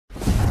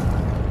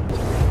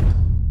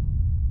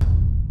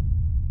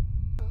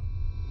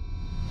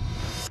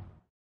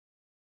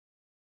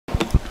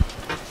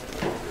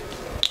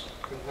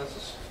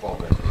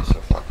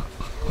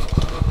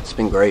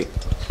been great.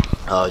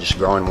 Just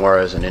growing more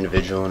as an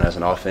individual and as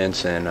an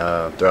offense and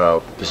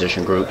throughout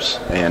position groups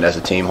and as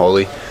a team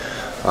wholly.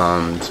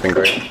 It's been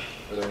great.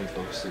 Are there any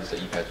focuses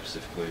that you've had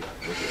specifically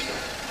with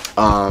yourself?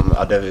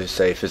 I'll definitely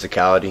say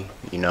physicality,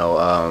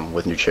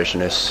 with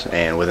nutritionists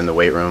and within the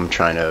weight room,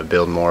 trying to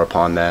build more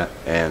upon that.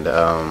 And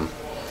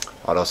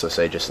I'd also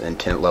say just the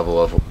intent level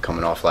of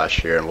coming off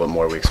last year and what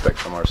more we expect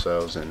from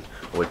ourselves and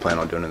what we plan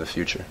on doing in the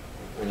future.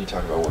 When you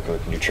talk about working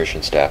with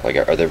nutrition staff,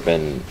 are there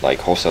been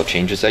wholesale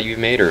changes that you've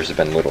made, or has it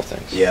been little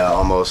things? Yeah,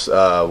 almost.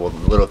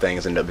 Little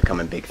things end up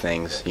becoming big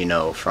things.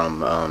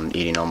 From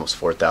eating almost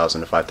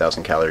 4,000 to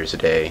 5,000 calories a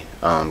day,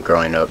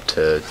 growing up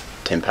to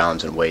 10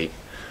 pounds in weight,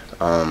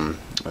 and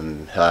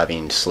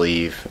having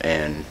Sleeve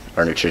and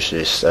our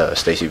nutritionist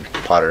Stacy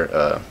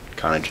Potter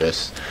kind of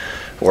just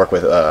work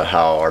with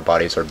how our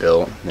bodies are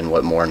built and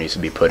what more needs to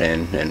be put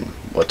in and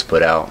what's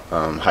put out.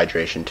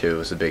 Hydration too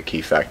is a big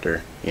key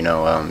factor.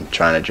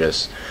 Trying to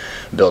just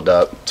build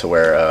up to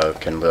where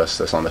can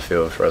last us on the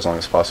field for as long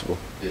as possible.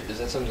 Is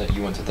that something that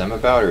you went to them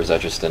about, or is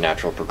that just the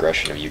natural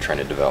progression of you trying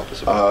to develop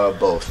this?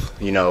 Both.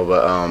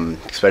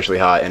 But especially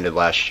how I ended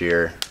last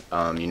year.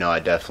 I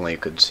definitely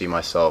could see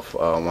myself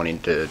wanting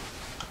to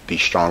be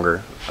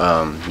stronger.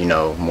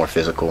 More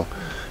physical.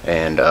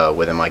 And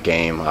within my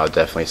game, I'll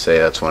definitely say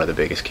that's one of the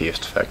biggest key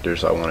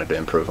factors I wanted to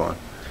improve on.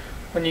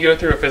 When you go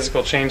through a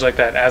physical change like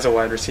that as a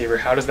wide receiver,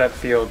 how does that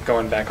feel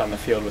going back on the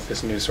field with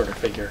this new sort of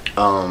figure?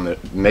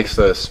 It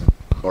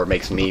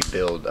makes me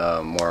build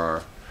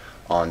more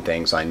on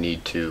things I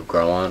need to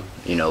grow on.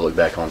 Look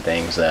back on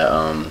things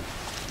that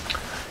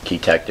key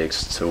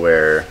tactics to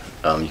where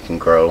you can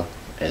grow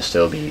and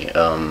still be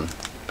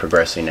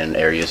progressing in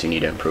areas you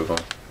need to improve on.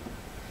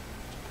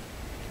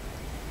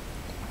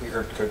 We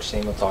heard Coach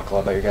Samuel talk a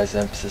lot about your guys'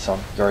 emphasis on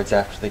yards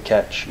after the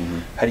catch. Mm-hmm.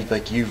 How do you feel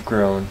like you've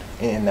grown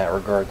in that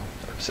regard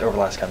over the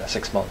last kind of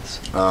 6 months?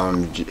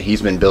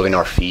 He's been building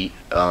our feet,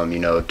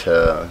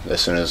 to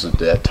as soon as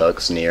that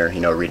tuck's near,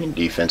 reading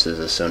defenses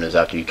as soon as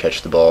after you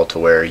catch the ball to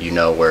where you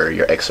know where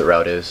your exit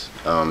route is,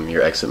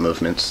 your exit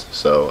movements.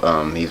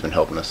 So he's been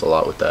helping us a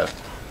lot with that.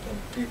 And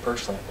for you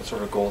personally, what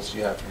sort of goals do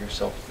you have for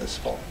yourself this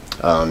fall?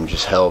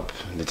 Just help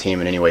the team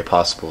in any way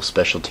possible,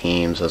 special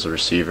teams, as a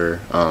receiver,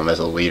 as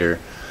a leader.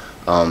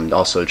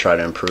 Also try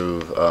to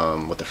improve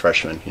with the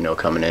freshmen,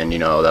 coming in.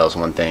 That was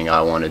one thing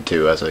I wanted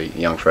to as a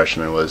young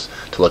freshman, was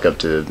to look up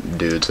to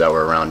dudes that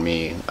were around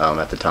me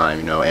at the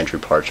time, Andrew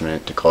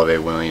Parchment,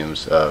 DeClave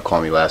Williams,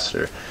 Kwame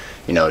Lassiter.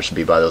 It should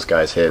be by those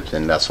guys' hips,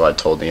 and that's why I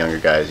told the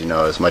younger guys,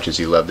 as much as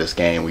you love this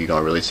game, we're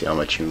going to really see how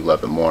much you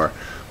love it more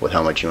with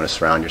how much you want to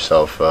surround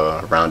yourself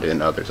around it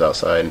and others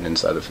outside and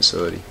inside the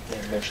facility.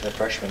 Yeah, you mentioned the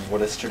freshmen. What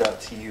has stood out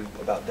to you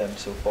about them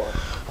so far?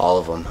 All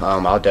of them.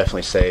 I'll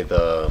definitely say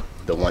the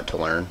want to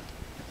learn.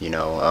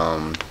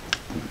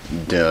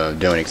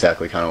 Doing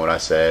exactly kind of what I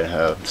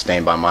said,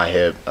 staying by my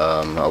hip,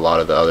 a lot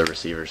of the other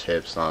receivers'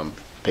 hips,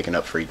 picking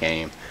up free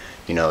game,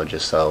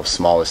 just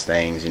smallest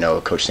things.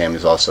 Coach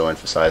Samuels also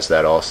emphasized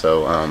that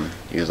also.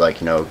 He was like,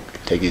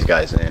 take these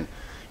guys in,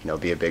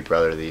 be a big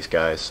brother to these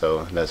guys.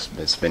 So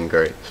it's been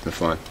great. It's been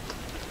fun.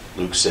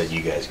 Luke said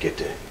you guys get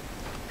to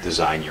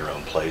design your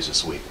own plays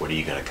this week. What are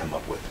you going to come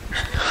up with?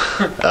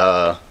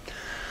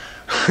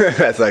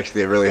 That's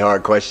actually a really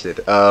hard question.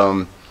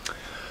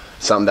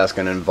 Something that's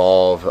going to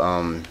involve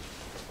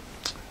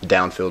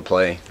downfield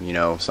play,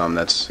 something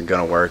that's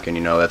going to work,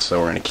 and that's we're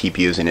going to keep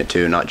using it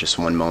too, not just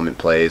one moment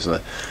plays.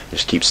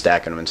 Just keep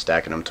stacking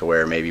them to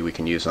where maybe we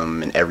can use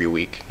them in every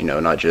week,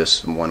 not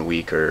just 1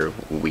 week or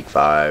week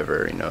 5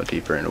 or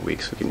deeper into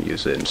weeks. We can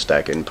use it and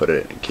stack it and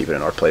keep it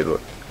in our playbook.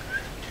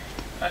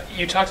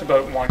 You talked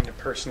about wanting to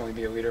personally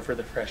be a leader for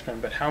the freshmen,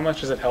 but how much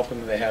does it help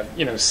them that they have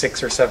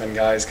 6 or 7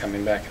 guys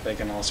coming back that they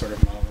can all sort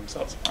of model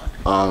themselves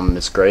on?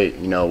 It's great,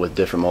 with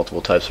different multiple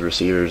types of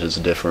receivers.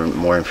 It's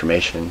more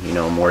information,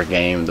 more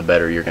game, the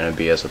better you're going to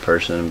be as a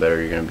person, the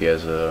better you're going to be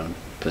as a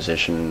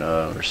position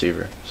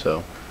receiver.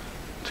 So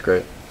it's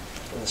great.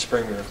 In the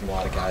spring, we heard from a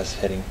lot of guys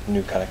hitting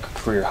new kind of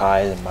career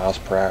highs in miles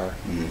per hour.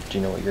 Mm-hmm. Do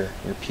you know what your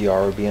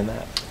PR would be in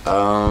that?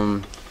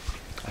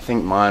 I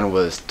think mine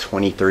was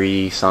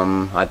 23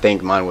 something. I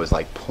think mine was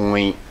like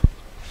 0.2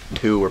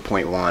 or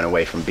 0.1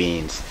 away from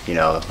Beans. He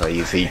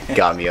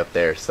got me up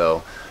there.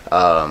 So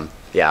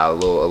yeah, a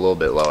little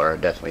bit lower.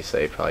 I'd definitely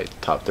say probably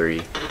top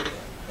 3.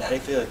 How do you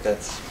feel like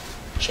that's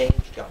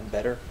changed, gotten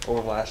better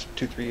over the last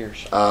 2-3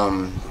 years?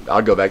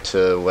 I'll go back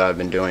to what I've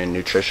been doing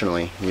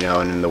nutritionally,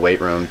 and in the weight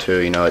room too.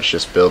 It's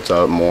just built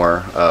up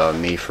more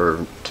me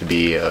to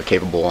be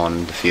capable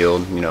on the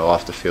field,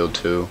 off the field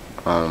too.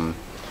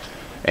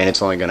 And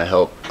it's only going to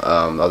help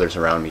others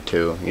around me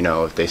too.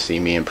 If they see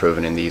me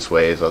improving in these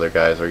ways, other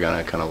guys are going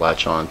to kind of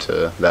latch on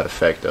to that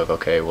effect of,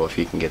 okay, well, if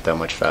he can get that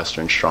much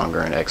faster and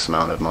stronger in X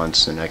amount of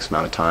months and X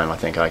amount of time, I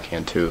think I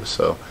can too.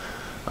 So,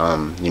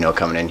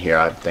 coming in here,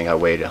 I think I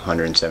weighed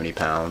 170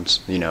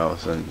 pounds,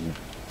 and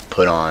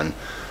put on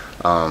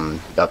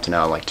up to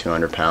now like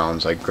 200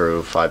 pounds. I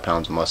grew 5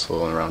 pounds of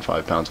muscle and around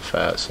 5 pounds of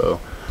fat. So,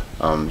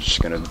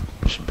 just going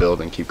to build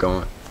and keep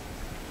going.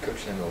 Coach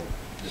Samuel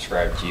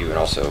described you and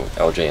also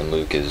LJ and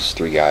Luke as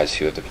three guys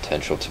who have the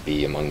potential to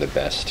be among the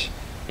best,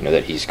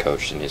 that he's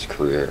coached in his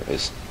career.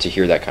 Is to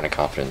hear that kind of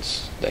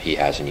confidence that he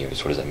has in you,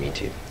 what does that mean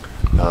to you?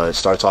 It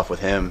starts off with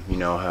him,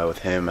 with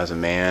him as a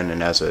man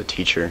and as a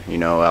teacher.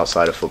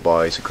 Outside of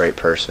football, he's a great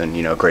person,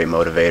 great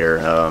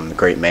motivator,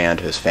 great man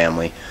to his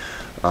family,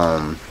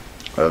 a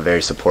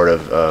very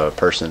supportive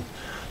person.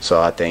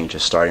 So I think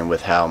just starting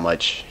with how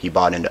much he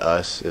bought into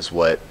us is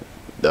what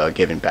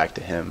giving back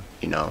to him,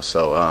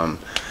 So,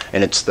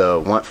 and it's the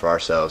want for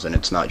ourselves, and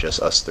it's not just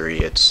us three.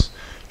 It's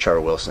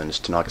Trevor Wilson, it's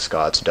Tanaka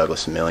Scott, it's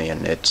Douglas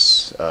Emilion,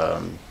 it's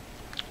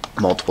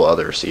multiple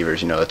other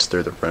receivers. It's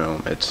through the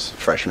room. It's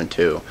freshmen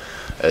too.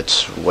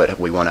 It's what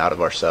we want out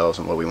of ourselves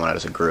and what we want out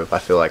as a group. I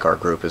feel like our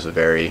group is a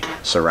very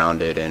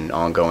surrounded and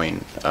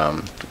ongoing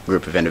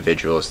group of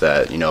individuals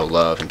that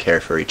love and care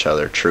for each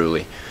other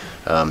truly,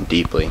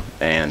 deeply,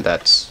 and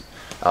that's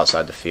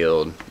outside the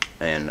field.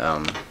 And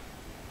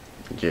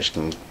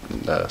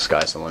the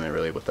sky's the limit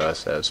really with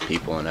us as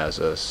people and as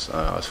us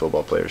as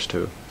football players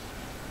too.